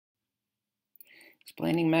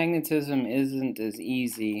Explaining magnetism isn't as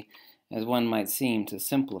easy as one might seem to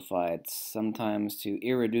simplify it. Sometimes to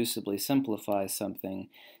irreducibly simplify something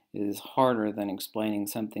is harder than explaining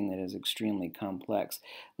something that is extremely complex.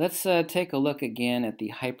 Let's take a look again at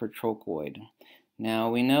the hypertrochoid. Now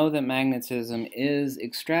we know that magnetism is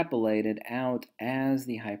extrapolated out as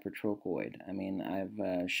the hypertrochoid. I mean,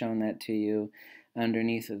 I've shown that to you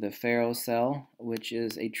underneath of the ferrocell, which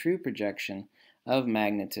is a true projection of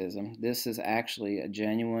magnetism. This is actually a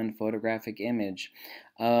genuine photographic image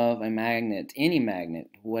of a magnet, any magnet,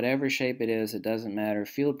 whatever shape it is, it doesn't matter.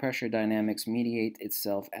 Field pressure dynamics mediate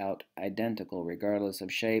itself out identical regardless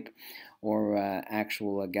of shape or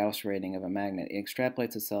actual Gauss rating of a magnet. It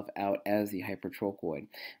extrapolates itself out as the hypertrochoid.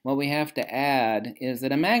 What we have to add is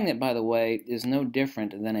that a magnet, by the way, is no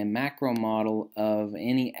different than a macro model of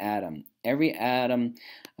any atom. Every atom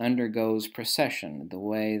undergoes precession, the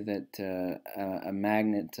way that a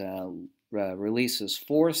magnet releases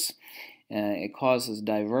force. It causes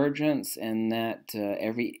divergence, and that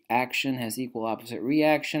every action has equal opposite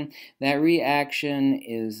reaction. That reaction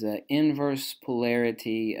is inverse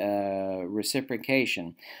polarity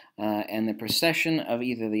reciprocation. And the precession of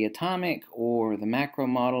either the atomic or the macro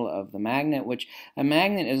model of the magnet, which a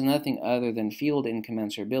magnet is nothing other than field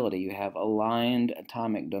incommensurability. You have aligned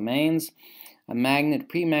atomic domains. A magnet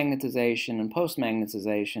pre-magnetization and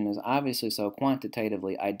post-magnetization is obviously so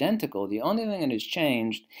quantitatively identical. The only thing that has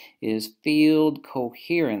changed is field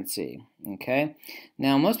coherency. Okay.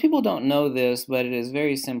 Now, most people don't know this, but it is a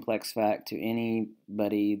very simplex fact to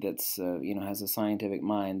anybody that's has a scientific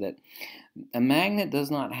mind that a magnet does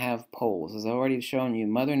not have poles. As I've already shown you,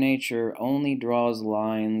 Mother Nature only draws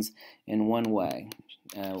lines in one way.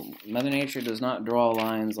 Mother Nature does not draw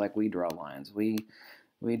lines like we draw lines. We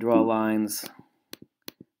draw lines.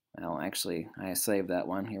 Well, actually, I saved that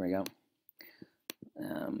one. Here we go.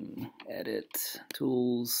 Edit,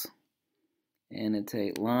 tools,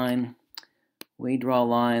 annotate line. We draw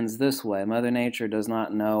lines this way. Mother Nature does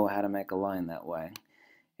not know how to make a line that way.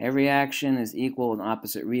 Every action is equal and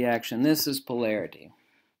opposite reaction. This is polarity.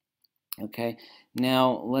 Okay.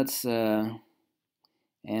 Now let's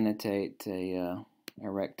annotate a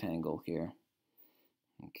rectangle here.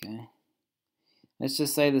 Okay. Let's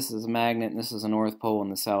just say this is a magnet and this is a North Pole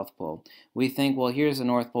and the South Pole. We think, well, here's the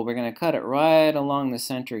North Pole. We're going to cut it right along the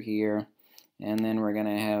center here, and then we're going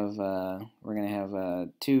to have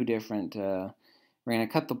two different. We're going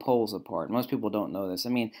to cut the poles apart. Most people don't know this. I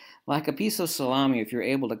mean, like a piece of salami, if you're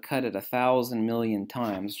able to cut it 1,000 million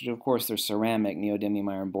times, which of course they're ceramic neodymium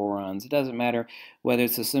iron borons. It doesn't matter whether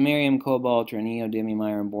it's a samarium cobalt or a neodymium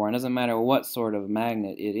iron boron. It doesn't matter what sort of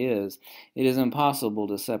magnet it is impossible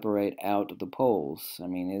to separate out the poles. I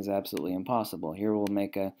mean, it is absolutely impossible. Here we'll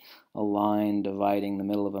make a line dividing the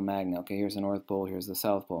middle of a magnet. Okay, here's the North Pole, here's the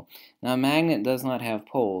South Pole. Now, a magnet does not have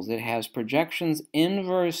poles. It has projections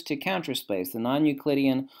inverse to counterspace, the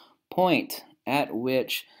non-Euclidean point at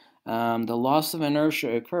which the loss of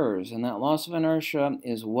inertia occurs, and that loss of inertia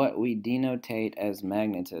is what we denotate as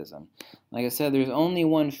magnetism. Like I said, there's only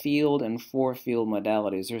one field and four field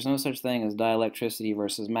modalities. There's no such thing as dielectricity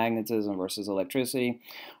versus magnetism versus electricity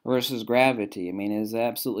versus gravity. I mean, it is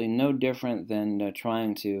absolutely no different than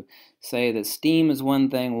trying to say that steam is one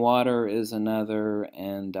thing, water is another,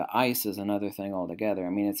 and ice is another thing altogether. I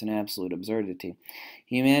mean, it's an absolute absurdity.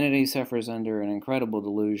 Humanity suffers under an incredible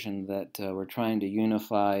delusion that we're trying to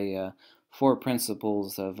unify four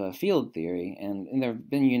principles of field theory, and they've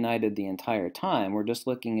been united the entire time. We're just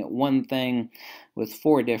looking at one thing with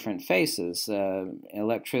four different faces.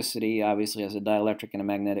 Electricity obviously has a dielectric and a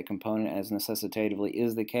magnetic component, as necessitatively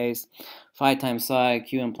is the case. Phi times psi,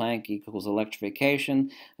 Q and Planck equals electrification.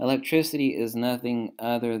 Electricity is nothing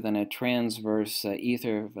other than a transverse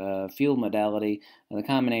ether field modality, the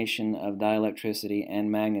combination of dielectricity and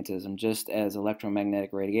magnetism, just as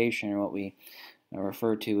electromagnetic radiation, or what we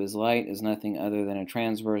refer to as light, is nothing other than a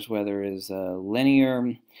transverse, whether it is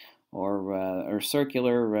linear or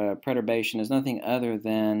circular perturbation, is nothing other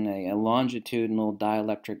than a longitudinal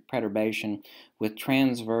dielectric perturbation with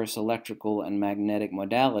transverse electrical and magnetic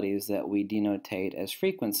modalities that we denotate as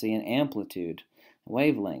frequency and amplitude,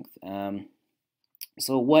 wavelength.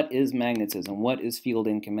 So what is magnetism? What is field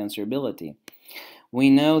incommensurability? We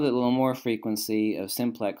know that the Lamour frequency of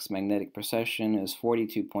simplex magnetic precession is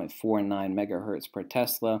 42.49 megahertz per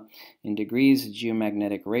Tesla in degrees of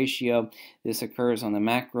geomagnetic ratio. This occurs on the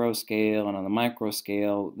macro scale and on the micro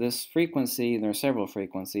scale. This frequency, there are several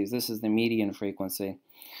frequencies. This is the median frequency.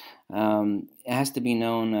 It has to be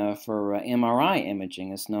known for MRI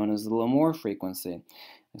imaging. It's known as the Lamour frequency.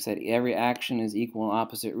 I said every action is equal and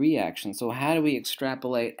opposite reaction. So how do we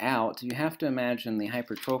extrapolate out? You have to imagine the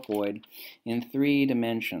hypertrochoid in 3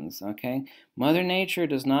 dimensions, okay? Mother Nature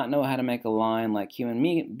does not know how to make a line like human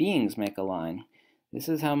beings make a line. This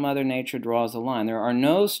is how Mother Nature draws a line. There are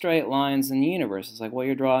no straight lines in the universe. It's like, well,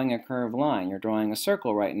 you're drawing a curved line. You're drawing a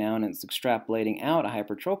circle right now, and it's extrapolating out a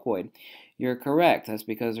hypertrochoid. You're correct. That's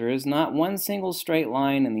because there is not one single straight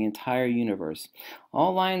line in the entire universe.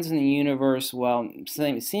 All lines in the universe, while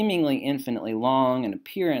seemingly infinitely long and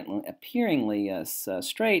appearingly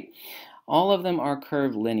straight, all of them are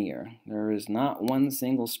curved linear. There is not one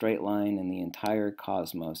single straight line in the entire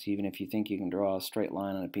cosmos. Even if you think you can draw a straight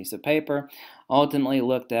line on a piece of paper, ultimately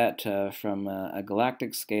looked at from a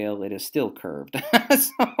galactic scale, it is still curved.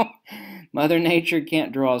 So Mother Nature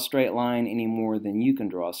can't draw a straight line any more than you can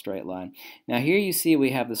draw a straight line. Now here you see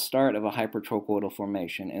we have the start of a hypertrochoidal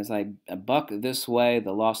formation. As I buck this way,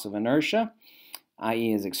 the loss of inertia,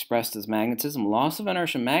 i.e. is expressed as magnetism. Loss of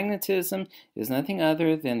inertia, magnetism is nothing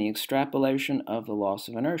other than the extrapolation of the loss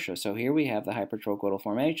of inertia. So here we have the hypertrochoidal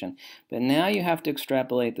formation. But now you have to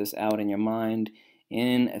extrapolate this out in your mind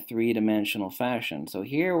in a 3-dimensional fashion. So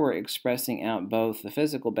here we're expressing out both the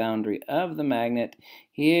physical boundary of the magnet.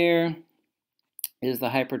 Here is the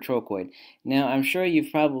hypertrochoid. Now I'm sure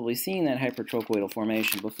you've probably seen that hypertrochoidal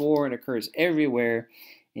formation before. It occurs everywhere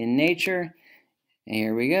in nature. And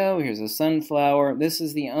here we go. Here's a sunflower. This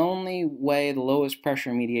is the only way, the lowest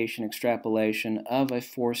pressure mediation extrapolation of a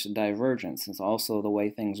forced divergence. It's also the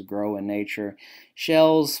way things grow in nature.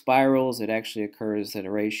 Shells, spirals, it actually occurs at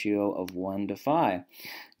a ratio of 1 to 5.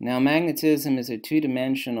 Now magnetism is a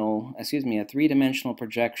 3-dimensional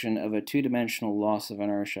projection of a 2-dimensional loss of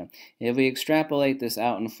inertia. If we extrapolate this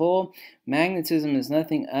out in full, magnetism is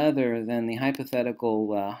nothing other than the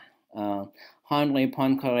hypothetical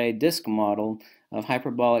Handley-Poincaré disk model of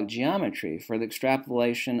hyperbolic geometry for the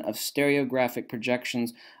extrapolation of stereographic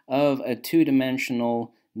projections of a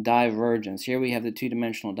 2-dimensional divergence. Here we have the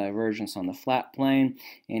 2-dimensional divergence on the flat plane,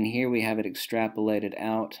 and here we have it extrapolated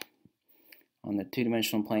out on the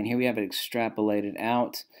 2-dimensional plane. Here we have it extrapolated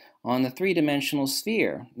out on the 3-dimensional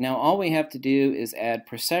sphere. Now all we have to do is add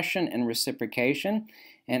precession and reciprocation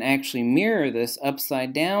and actually mirror this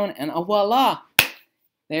upside down, and voila!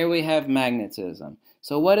 There we have magnetism.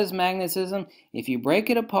 So what is magnetism? If you break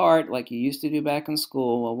it apart like you used to do back in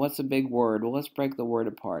school, well, what's a big word? Well, let's break the word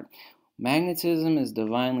apart. Magnetism is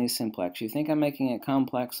divinely simplex. You think I'm making it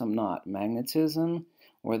complex? I'm not. Magnetism,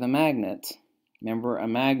 or the magnet. Remember, a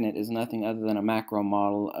magnet is nothing other than a macro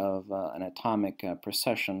model of an atomic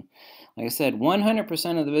precession. Like I said,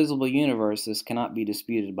 100% of the visible universe, this cannot be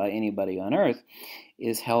disputed by anybody on Earth,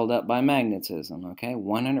 is held up by magnetism, okay?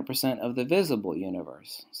 100% of the visible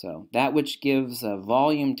universe. So that which gives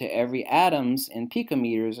volume to every atoms in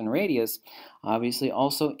picometers and radius obviously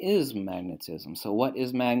also is magnetism. So what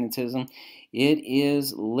is magnetism? It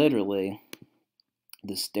is literally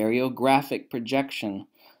the stereographic projection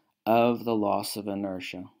of the loss of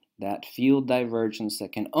inertia, that field divergence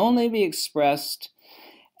that can only be expressed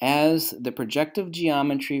as the projective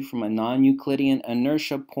geometry from a non-Euclidean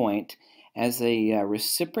inertia point as a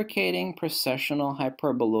reciprocating precessional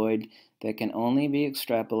hyperboloid that can only be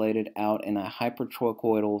extrapolated out in a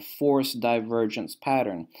hypertrochoidal force divergence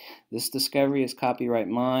pattern. This discovery is copyright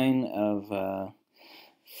mine of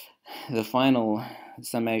the final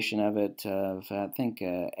summation of it of, I think,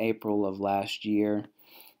 April of last year.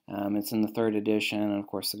 It's in the 3rd edition, and of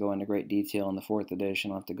course, to go into great detail in the 4th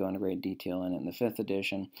edition. I'll have to go into great detail in it in the 5th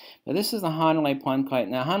edition. But this is the Handley-Poincaré.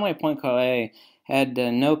 Now, Handley-Poincaré had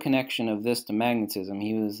no connection of this to magnetism.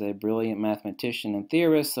 He was a brilliant mathematician and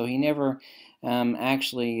theorist, so he never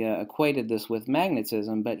actually equated this with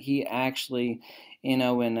magnetism, but he actually, you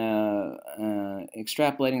know, in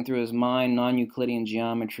extrapolating through his mind non-Euclidean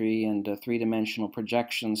geometry and 3-dimensional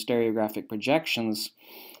projections, stereographic projections,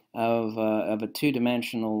 of a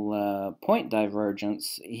 2-dimensional point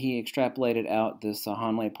divergence, he extrapolated out this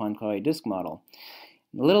Handley-Poincaré disk model.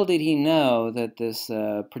 Little did he know that this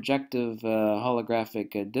projective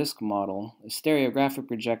holographic disk model, a stereographic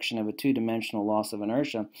projection of a 2-dimensional loss of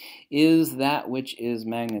inertia, is that which is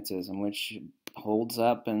magnetism, which holds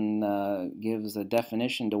up and gives a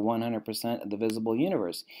definition to 100% of the visible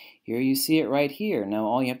universe. Here you see it right here. Now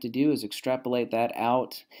all you have to do is extrapolate that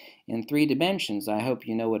out in 3 dimensions. I hope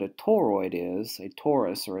you know what a toroid is, a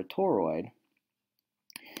torus or a toroid.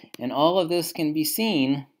 And all of this can be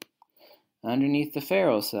seen underneath the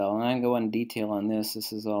ferrocell, and I can go into detail on this.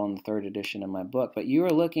 This is all in the 3rd edition of my book, but you are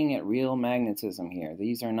looking at real magnetism here.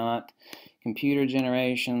 These are not computer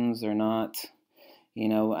generations. They're not, you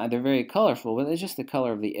know, they're very colorful, but it's just the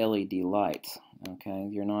color of the LED light. Okay,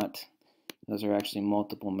 you're not Those are actually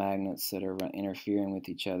multiple magnets that are interfering with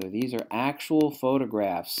each other. These are actual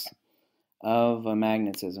photographs of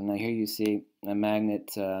magnetism. Now here you see a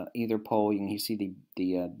magnet, either pole. You see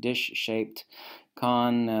the dish-shaped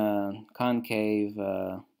concave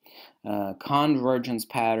convergence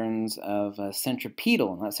patterns of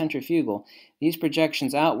centripetal, not centrifugal. These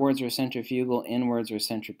projections outwards are centrifugal, inwards are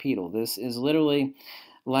centripetal. This is literally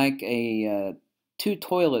like a two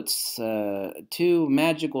toilets, two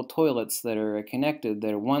magical toilets that are connected.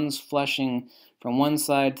 That one's flushing from one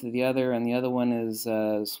side to the other, and the other one is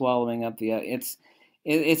swallowing up the other.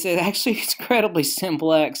 It's actually incredibly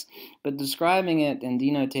simplex, but describing it and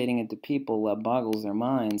denotating it to people boggles their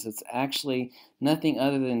minds. It's actually nothing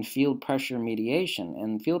other than field pressure mediation.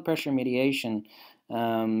 And field pressure mediation,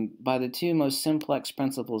 by the two most simplex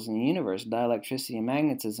principles in the universe, dielectricity and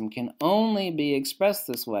magnetism, can only be expressed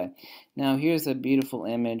this way. Now here's a beautiful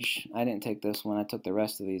image. I didn't take this one. I took the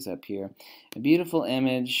rest of these up here. A beautiful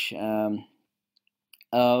image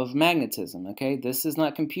of magnetism. Okay, this is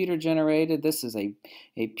not computer generated. This is a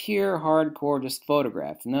pure hardcore just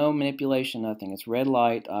photograph. No manipulation, nothing. It's red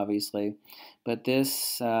light, obviously, but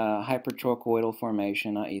this hypertoroidal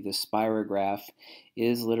formation, i.e. the spirograph,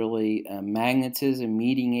 is literally magnetism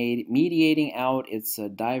mediating out its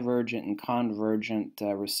divergent and convergent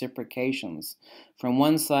reciprocations from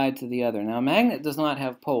one side to the other. Now, a magnet does not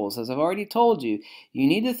have poles. As I've already told you, you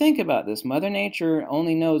need to think about this. Mother Nature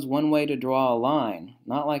only knows one way to draw a line,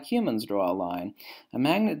 not like humans draw a line. A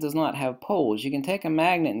magnet does not have poles. You can take a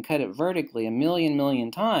magnet and cut it vertically a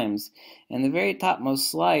million times, and the very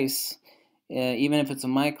topmost slice, even if it's a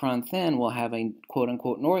micron thin, will have a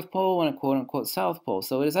quote-unquote North Pole and a quote-unquote South Pole.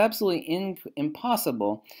 So it is absolutely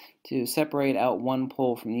impossible to separate out one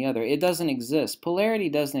pole from the other. It doesn't exist. Polarity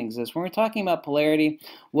doesn't exist. When we're talking about polarity,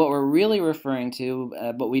 what we're really referring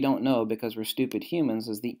to, but we don't know because we're stupid humans,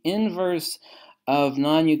 is the inverse of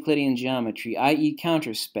non-Euclidean geometry, i.e.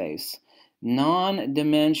 counter space,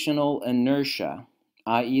 non-dimensional inertia,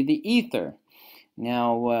 i.e. the ether.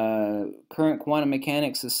 Now, current quantum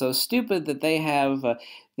mechanics is so stupid that they have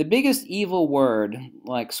the biggest evil word,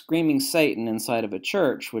 like screaming Satan inside of a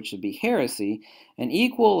church, which would be heresy. An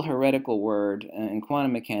equal heretical word in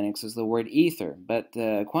quantum mechanics is the word ether. But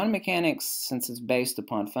quantum mechanics, since it's based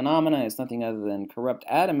upon phenomena, it's nothing other than corrupt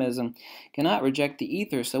atomism, cannot reject the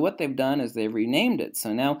ether. So what they've done is they've renamed it.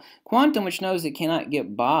 So now quantum, which knows it cannot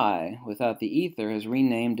get by without the ether, has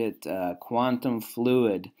renamed it quantum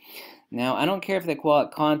fluid. Now, I don't care if they call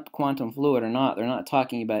it quantum fluid or not. They're not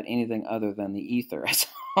talking about anything other than the ether.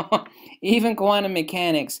 Even quantum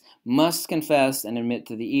mechanics must confess and admit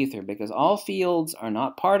to the ether, because all fields are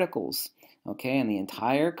not particles. Okay, and the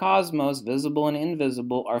entire cosmos, visible and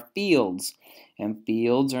invisible, are fields. And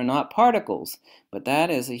fields are not particles. But that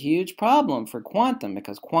is a huge problem for quantum,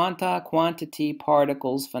 because quanta, quantity,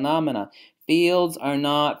 particles, phenomena. Fields are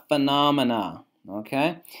not phenomena.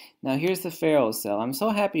 Okay, now here's the Faro cell. I'm so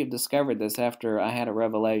happy to have discovered this after I had a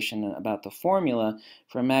revelation about the formula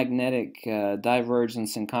for magnetic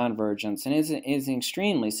divergence and convergence, and it's an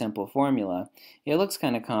extremely simple formula. It looks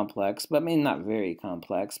kind of complex, but I mean not very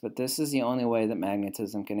complex, but this is the only way that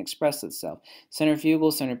magnetism can express itself.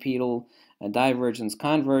 Centrifugal, centripetal, divergence,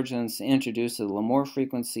 convergence introduces a Lamore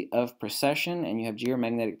frequency of precession, and you have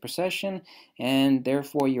geomagnetic precession, and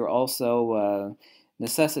therefore you're also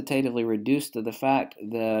necessitatively reduced to the fact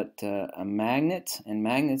that a magnet and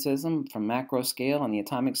magnetism from macro scale on the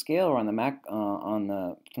atomic scale, or on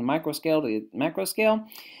the from micro scale to the macro scale,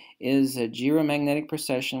 is a geomagnetic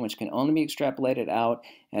precession, which can only be extrapolated out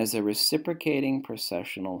as a reciprocating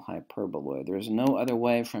precessional hyperboloid. There is no other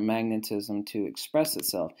way for magnetism to express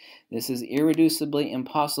itself. This is irreducibly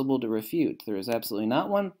impossible to refute. There is absolutely not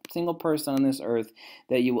one single person on this earth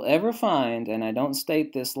that you will ever find, and I don't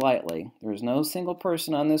state this lightly, there is no single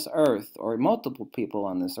person on this earth, or multiple people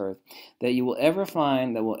on this earth, that you will ever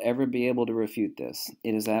find that will ever be able to refute this.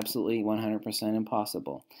 It is absolutely 100%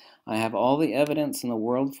 impossible. I have all the evidence in the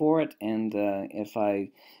world for it, and if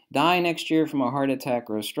I die next year from a heart attack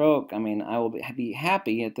or a stroke, I mean, I will be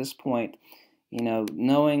happy at this point, you know,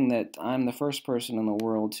 knowing that I'm the first person in the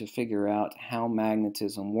world to figure out how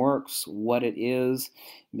magnetism works, what it is,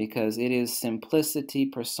 because it is simplicity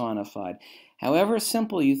personified. However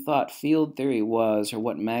simple you thought field theory was, or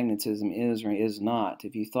what magnetism is or is not,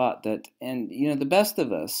 if you thought that, and you know, the best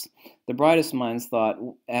of us, the brightest minds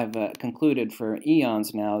have concluded for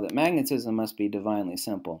eons now that magnetism must be divinely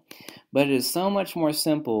simple. But it is so much more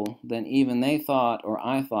simple than even they thought, or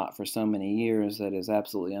I thought for so many years, that is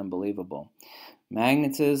absolutely unbelievable.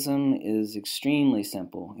 Magnetism is extremely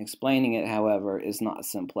simple. Explaining it, however, is not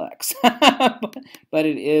simplex. But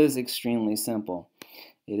it is extremely simple.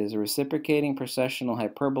 It is a reciprocating precessional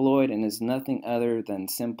hyperboloid and is nothing other than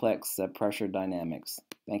simplex pressure dynamics.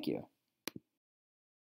 Thank you.